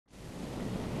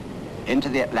Into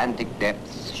the Atlantic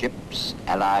depths, ships,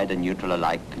 Allied and neutral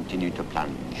alike, continued to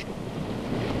plunge.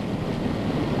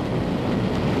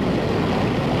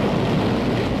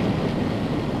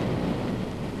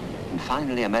 And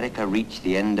finally, America reached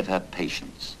the end of her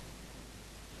patience.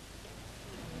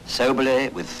 Soberly,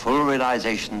 with full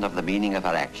realization of the meaning of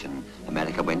her action,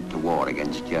 America went to war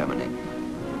against Germany.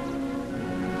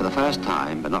 For the first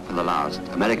time, but not for the last,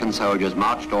 American soldiers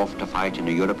marched off to fight in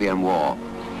a European war,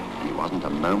 and it wasn't a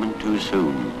moment too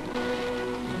soon.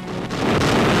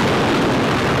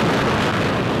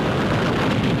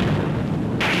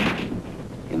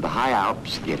 In the high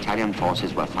Alps, the Italian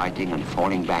forces were fighting and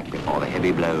falling back before the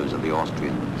heavy blows of the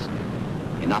Austrians.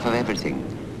 Enough of everything.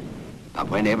 But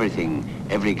when everything,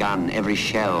 every gun, every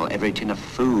shell, every tin of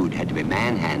food had to be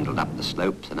manhandled up the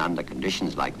slopes and under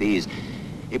conditions like these,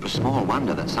 it was small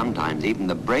wonder that sometimes even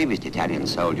the bravest Italian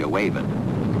soldier wavered.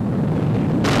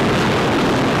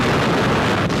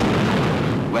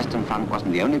 The Western Front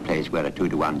wasn't the only place where a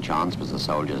 2-to-1 chance was the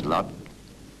soldier's lot.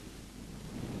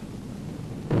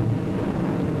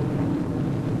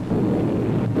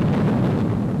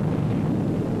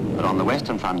 But on the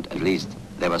Western Front, at least,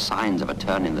 there were signs of a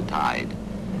turn in the tide.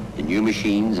 The new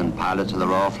machines and pilots of the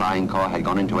Royal Flying Corps had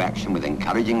gone into action with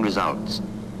encouraging results.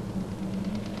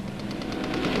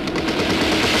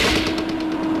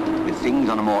 With things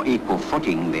on a more equal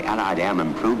footing, the Allied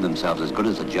airmen proved themselves as good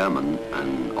as the German,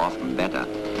 and often better.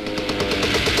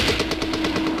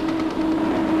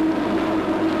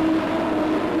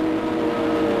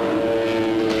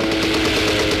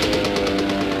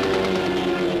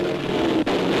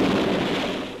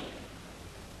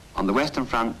 On the Western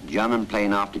Front, German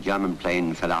plane after German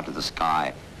plane fell out of the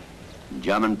sky.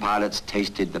 German pilots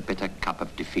tasted the bitter cup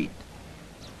of defeat.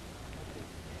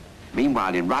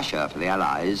 Meanwhile, in Russia, for the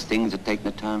Allies, things had taken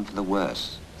a turn for the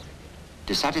worse.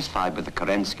 Dissatisfied with the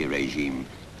Kerensky regime,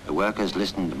 the workers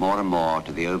listened more and more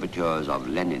to the overtures of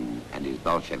Lenin and his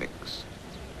Bolsheviks.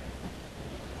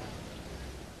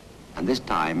 And this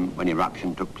time, when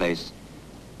eruption took place,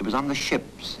 it was on the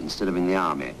ships instead of in the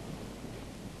army.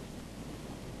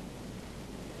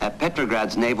 At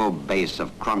Petrograd's naval base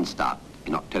of Kronstadt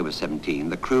in October 17,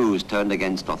 the crews turned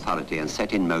against authority and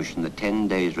set in motion the 10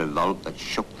 days revolt that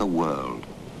shook the world.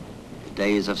 The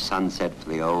days of sunset for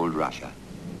the old Russia.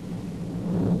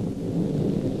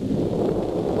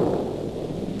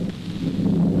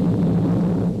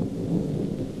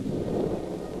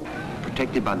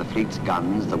 Protected by the fleet's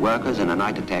guns, the workers in a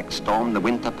night attack stormed the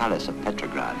Winter Palace of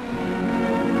Petrograd.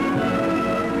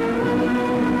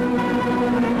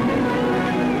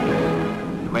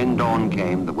 When dawn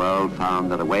came, the world found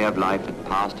that a way of life had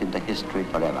passed into history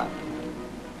forever.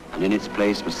 And in its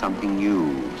place was something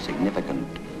new, significant,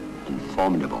 and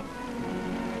formidable.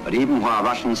 But even while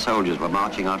Russian soldiers were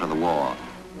marching out of the war,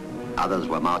 others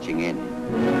were marching in.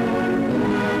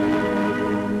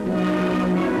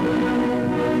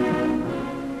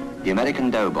 The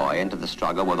American doughboy entered the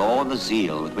struggle with all the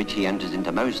zeal with which he enters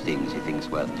into most things he thinks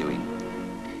worth doing.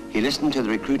 He listened to the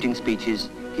recruiting speeches,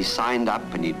 he signed up,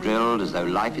 and he drilled as though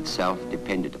life itself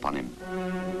depended upon him.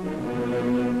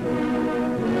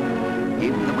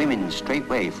 Even the women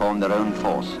straightway formed their own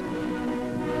force.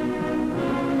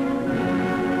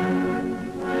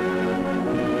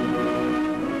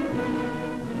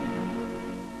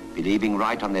 Believing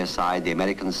right on their side, the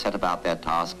Americans set about their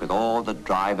task with all the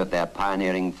drive of their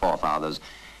pioneering forefathers,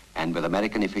 and with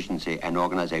American efficiency and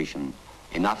organization.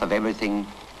 Enough of everything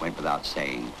went without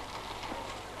saying.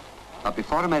 But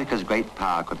before America's great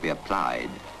power could be applied,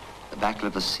 the battle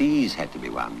of the seas had to be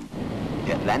won,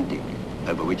 the Atlantic,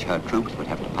 over which her troops would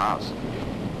have to pass.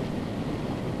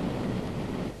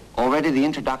 Already the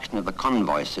introduction of the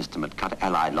convoy system had cut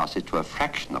Allied losses to a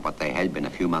fraction of what they had been a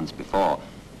few months before.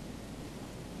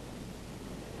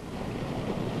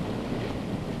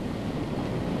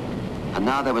 And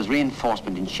now there was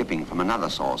reinforcement in shipping from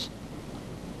another source.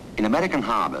 In American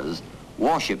harbors,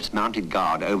 warships mounted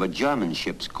guard over German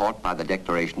ships caught by the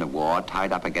declaration of war,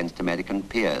 tied up against American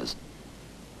piers.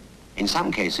 In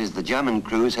some cases, the German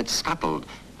crews had scuttled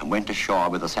and went ashore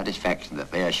with the satisfaction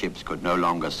that their ships could no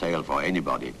longer sail for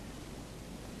anybody.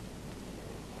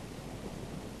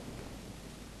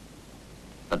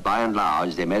 But by and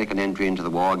large, the American entry into the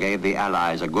war gave the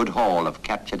Allies a good haul of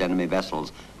captured enemy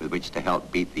vessels with which to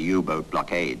help beat the U-boat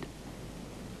blockade.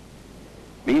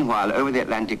 Meanwhile, over the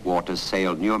Atlantic waters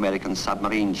sailed new American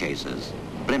submarine chasers.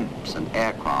 Blimps and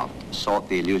aircraft sought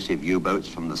the elusive U-boats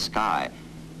from the sky,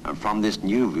 and from this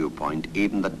new viewpoint,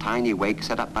 even the tiny wake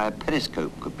set up by a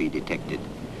periscope could be detected.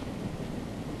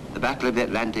 The Battle of the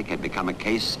Atlantic had become a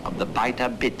case of the biter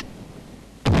bit.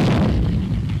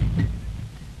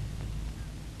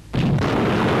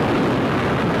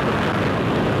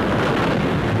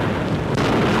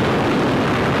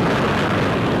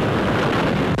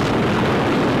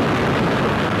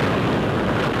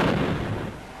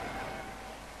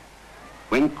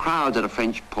 crowds at a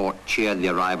French port cheered the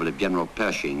arrival of General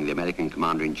Pershing, the American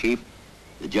commander-in-chief,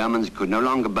 the Germans could no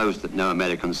longer boast that no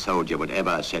American soldier would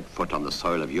ever set foot on the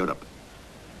soil of Europe.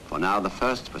 For now the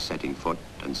first was setting foot,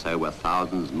 and so were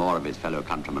thousands more of his fellow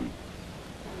countrymen.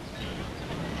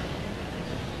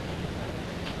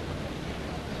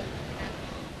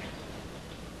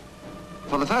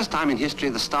 For the first time in history,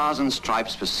 the Stars and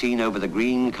Stripes were seen over the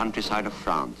green countryside of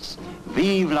France.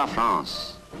 Vive la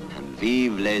France, and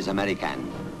vive les Américains.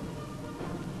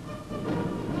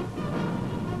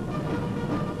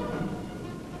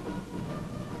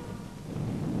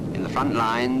 In the front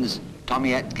lines,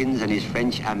 Tommy Atkins and his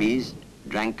French amis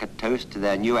drank a toast to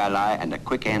their new ally and a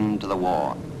quick end to the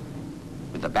war.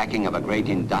 With the backing of a great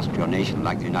industrial nation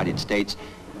like the United States,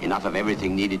 enough of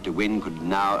everything needed to win could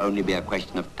now only be a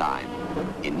question of time.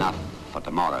 Enough for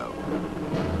tomorrow.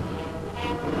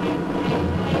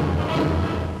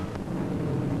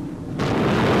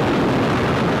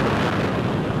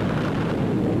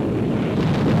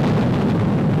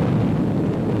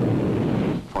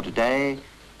 For today,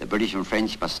 the British and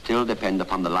French must still depend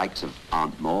upon the likes of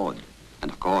Aunt Maud. And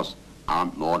of course,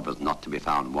 Aunt Maud was not to be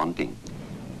found wanting.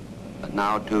 But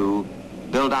now, too,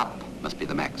 build up must be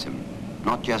the maxim.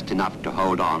 Not just enough to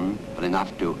hold on, but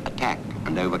enough to attack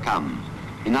and overcome.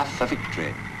 Enough for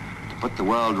victory, to put the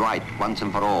world right once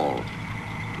and for all.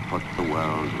 To put the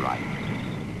world right.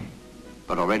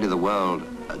 But already the world,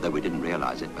 though we didn't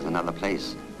realize it, was another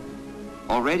place.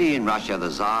 Already in Russia,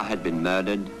 the Tsar had been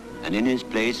murdered, and in his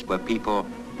place were people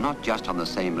not just on the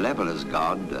same level as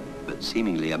God, but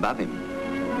seemingly above him.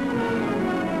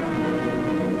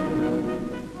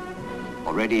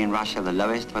 Already in Russia, the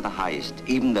lowest were the highest,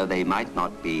 even though they might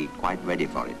not be quite ready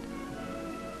for it.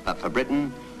 But for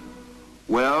Britain,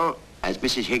 well, as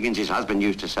Mrs. Higgins' husband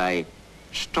used to say,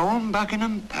 storm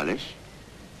Buckingham Palace?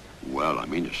 Well, I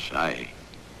mean to say,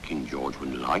 King George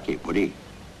wouldn't like it, would he?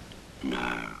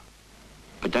 No.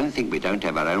 But don't think we don't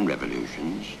have our own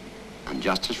revolutions, and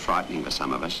just as frightening for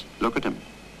some of us. Look at them.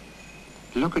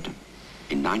 Look at them.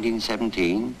 In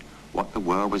 1917, what the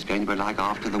world was going to be like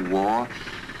after the war,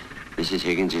 Mrs.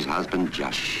 Higgins' husband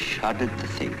just shuddered to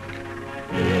think.